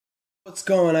What's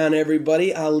going on,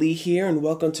 everybody? Ali here, and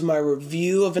welcome to my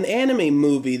review of an anime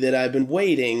movie that I've been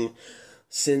waiting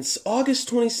since August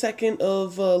 22nd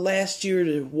of last year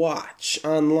to watch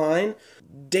online.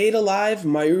 Date Alive,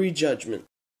 MAYURI Judgement.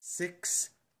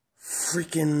 6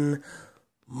 freaking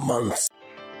months.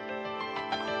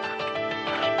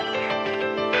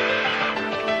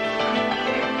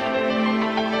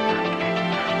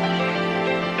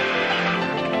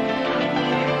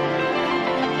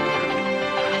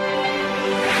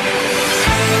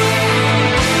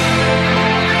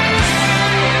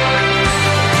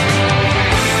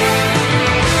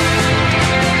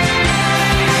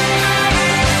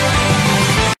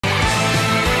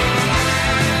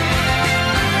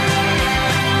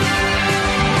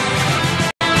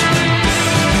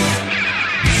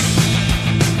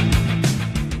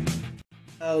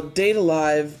 Date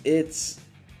Alive, it's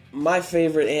my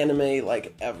favorite anime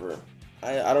like ever.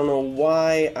 I don't know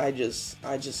why, I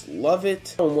just love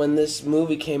it. When this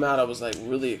movie came out, I was like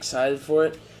really excited for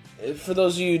it. For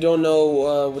those of you who don't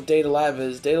know what Date Alive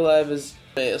is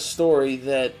a story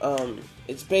that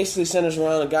it's basically centers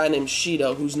around a guy named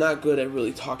Shido who's not good at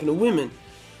really talking to women.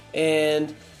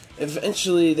 And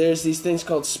eventually there's these things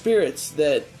called spirits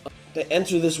that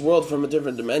enter this world from a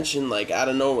different dimension, like out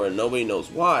of nowhere, nobody knows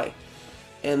why.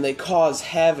 And they cause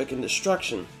havoc and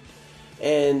destruction.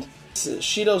 And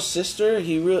Shido's sister,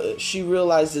 she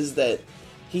realizes that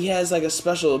he has like a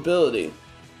special ability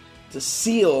to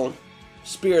seal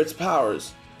spirits'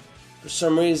 powers. For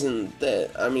some reason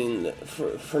that, I mean,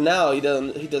 for now he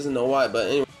doesn't know why, but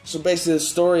anyway. So basically the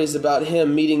story is about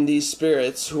him meeting these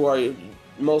spirits who are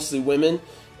mostly women,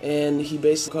 and he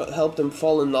basically helped them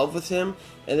fall in love with him,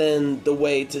 and then the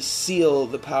way to seal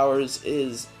the powers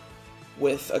is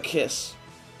with a kiss.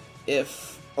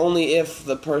 Only if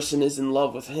the person is in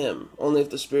love with him, only if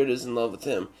the spirit is in love with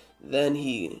him, then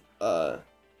he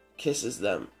kisses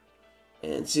them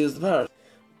and seals the power.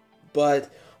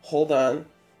 But hold up,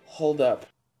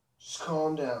 just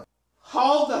calm down.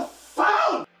 Hold the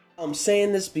phone! I'm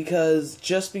saying this because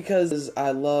just because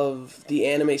I love the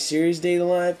anime series Date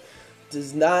Alive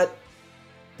does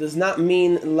not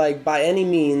mean, like, by any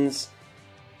means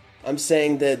I'm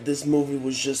saying that this movie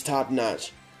was just top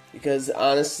notch. Because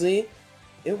honestly,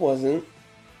 it wasn't.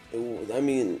 I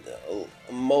mean,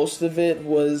 most of it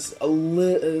was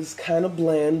kind of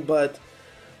bland, but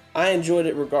I enjoyed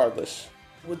it regardless.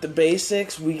 With the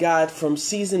basics, we got from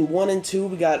season 1 and 2,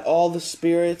 we got all the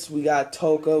spirits. We got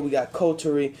Toka, we got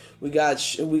Kotori, we got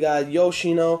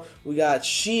Yoshino, we got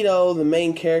Shido, the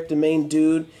main character, main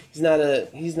dude. He's not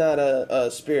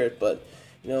a spirit, but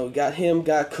you know, we got him.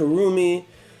 Got Kurumi.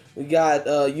 We got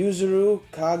Yuzuru,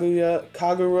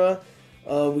 Kagura,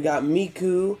 we got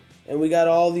Miku, and we got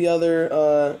all the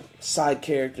other side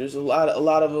characters. A lot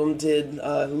of them did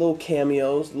little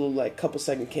cameos, little like couple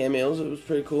second cameos. It was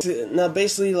pretty cool. Now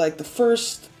basically, like the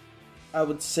first, I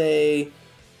would say,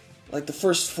 like the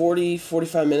first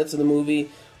 40-45 minutes of the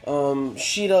movie,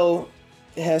 Shido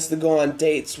has to go on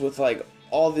dates with like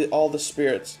all the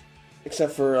spirits,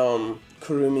 except for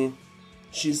Kurumi.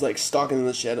 She's like stalking in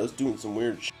the shadows, doing some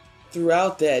weird shit.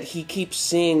 Throughout that, he keeps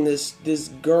seeing this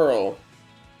girl,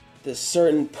 this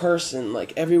certain person,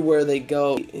 like everywhere they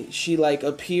go. She like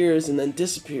appears and then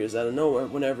disappears out of nowhere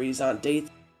whenever he's on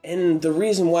dates. And the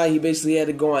reason why he basically had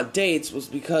to go on dates was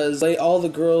because like, all the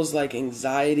girls' like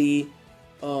anxiety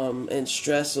and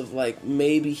stress of like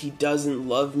maybe he doesn't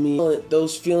love me.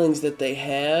 Those feelings that they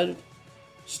had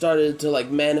started to like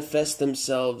manifest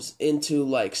themselves into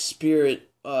like spirit,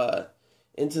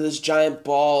 into this giant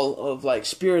ball of like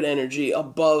spirit energy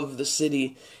above the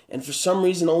city, and for some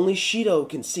reason only Shido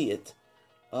can see it.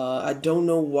 I don't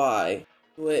know why,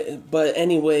 but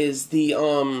anyways, the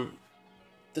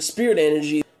spirit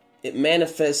energy, it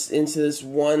manifests into this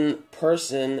one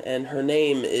person, and her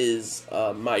name is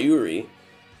Mayuri,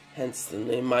 hence the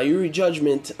name MAYURI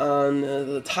Judgement on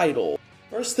the title.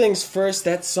 First things first,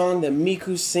 that song that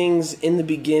Miku sings in the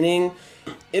beginning,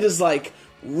 it is like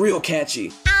real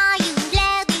catchy.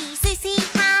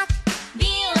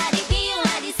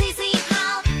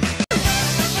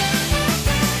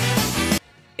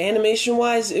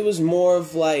 Animation-wise, it was more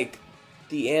of like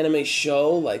the anime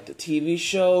show, like the TV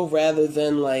show, rather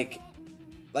than like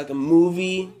a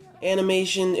movie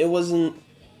animation. It wasn't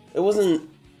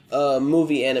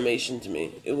movie animation to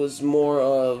me. It was more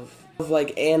of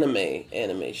like anime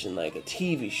animation, like a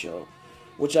TV show,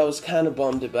 which I was kind of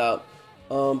bummed about.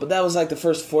 But that was like the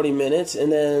first 40 minutes,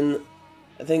 and then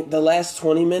I think the last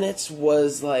 20 minutes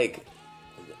was like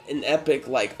an epic,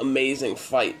 like amazing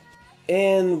fight.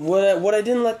 And what I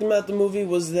didn't like about the movie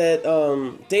was that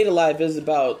Date A Live is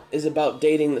about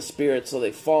dating the spirit, so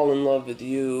they fall in love with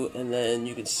you, and then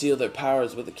you can seal their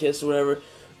powers with a kiss or whatever.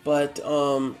 But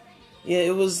yeah,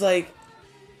 it was like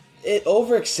it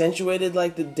over accentuated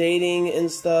like the dating and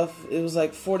stuff. It was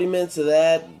like 40 minutes of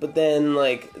that, but then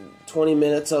like 20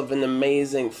 minutes of an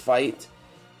amazing fight.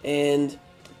 And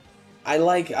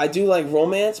I do like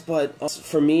romance, but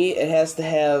for me it has to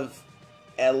have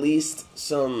at least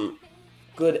some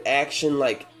good action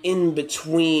like in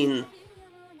between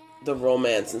the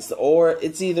romance and stuff, or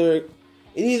it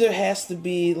either has to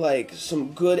be like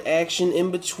some good action in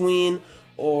between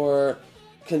or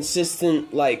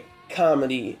consistent like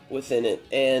comedy within it.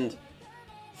 And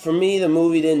for me, the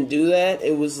movie didn't do that.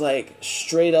 It was like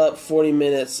straight up 40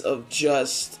 minutes of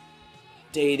just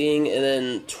dating and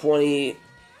then 20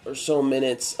 or so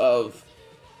minutes of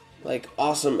like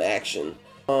awesome action.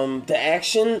 The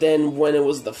action, then when it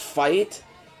was the fight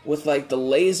with like the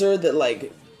laser that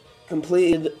like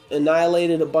completely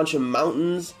annihilated a bunch of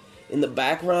mountains in the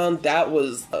background, that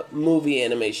was movie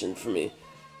animation for me.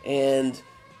 And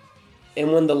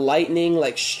when the lightning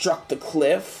like struck the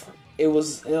cliff, it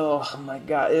was, oh my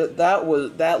god,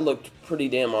 that looked pretty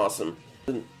damn awesome.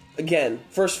 And again,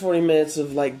 first 40 minutes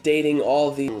of like dating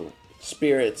all the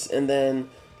spirits, and then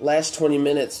last 20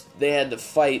 minutes they had to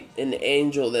fight an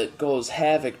angel that goes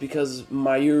havoc because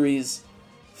Mayuri's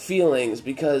feelings,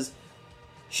 because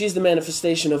she's the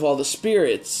manifestation of all the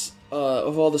spirits,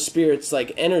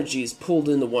 like energies pulled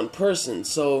into one person.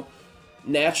 So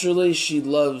naturally she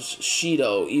loves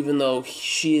Shido, even though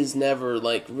she has never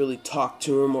like really talked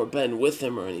to him or been with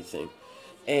him or anything.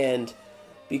 And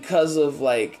because of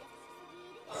like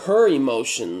her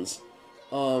emotions,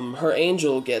 her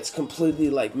angel gets completely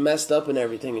like messed up and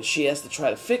everything, and she has to try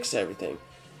to fix everything,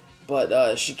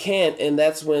 but she can't. And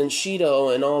that's when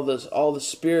Shido and all the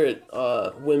spirit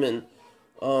women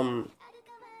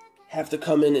have to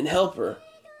come in and help her.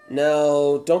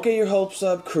 Now, don't get your hopes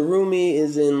up. Kurumi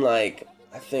is in like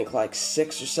I think like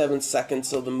 6 or 7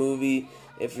 seconds of the movie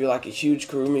if you're like a huge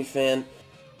Kurumi fan.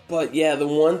 But yeah, the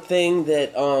one thing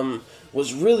that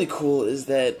was really cool is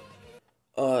that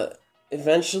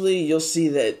eventually you'll see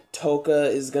that Toka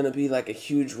is going to be like a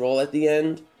huge role at the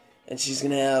end, and she's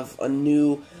going to have a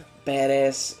new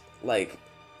badass like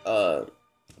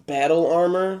battle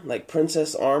armor, like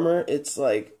princess armor. It's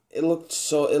like it looked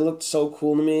so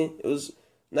cool to me. It was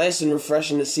nice and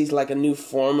refreshing to see like a new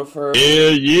form of her.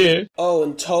 Yeah. Oh,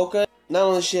 and Toka, not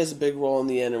only she has a big role in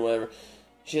the end or whatever,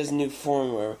 she has a new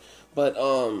form or whatever. But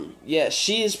yeah,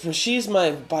 she's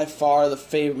by far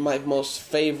my most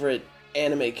favorite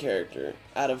anime character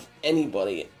out of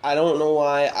anybody. I don't know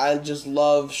why. I just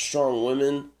love strong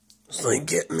women. It's like,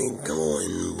 get me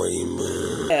going,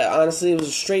 baby. Yeah, honestly, it was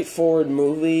a straightforward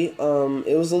movie. It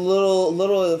was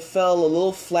it fell a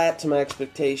little flat to my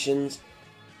expectations,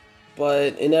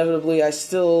 but inevitably I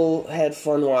still had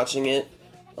fun watching it.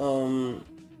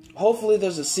 Hopefully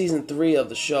there's a season 3 of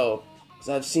the show, because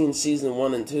I've seen season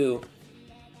 1 and 2,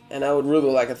 and I would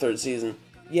really like a 3rd season.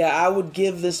 Yeah, I would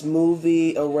give this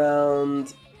movie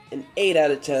around an 8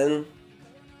 out of 10.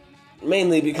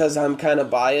 Mainly because I'm kind of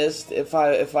biased. If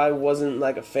I wasn't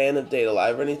like a fan of Date A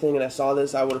Live or anything and I saw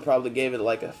this, I would have probably gave it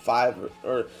like a 5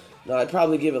 or no, I'd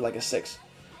probably give it like a 6.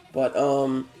 But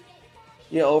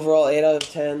yeah, overall 8 out of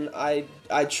 10. I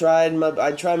tried my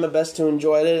best to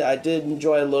enjoy it. I did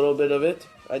enjoy a little bit of it.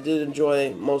 I did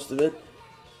enjoy most of it.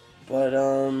 But,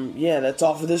 yeah, that's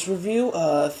all for this review.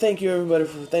 Thank you, everybody.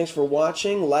 Thanks for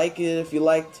watching. Like it if you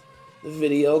liked the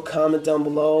video. Comment down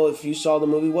below if you saw the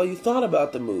movie, what you thought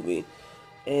about the movie.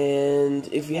 And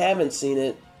if you haven't seen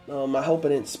it, I hope I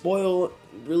didn't spoil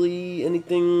really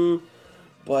anything.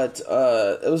 But,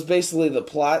 it was basically the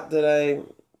plot that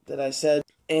I said.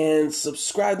 And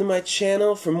subscribe to my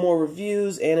channel for more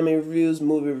reviews, anime reviews,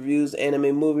 movie reviews,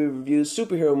 anime movie reviews,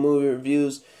 superhero movie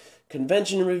reviews,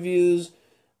 convention reviews,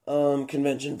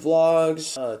 convention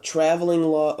vlogs, traveling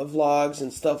vlogs,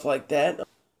 and stuff like that.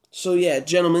 So yeah,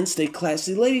 gentlemen, stay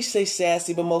classy. Ladies, stay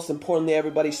sassy. But most importantly,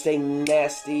 everybody stay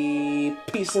nasty.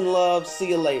 Peace and love. See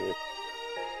you later.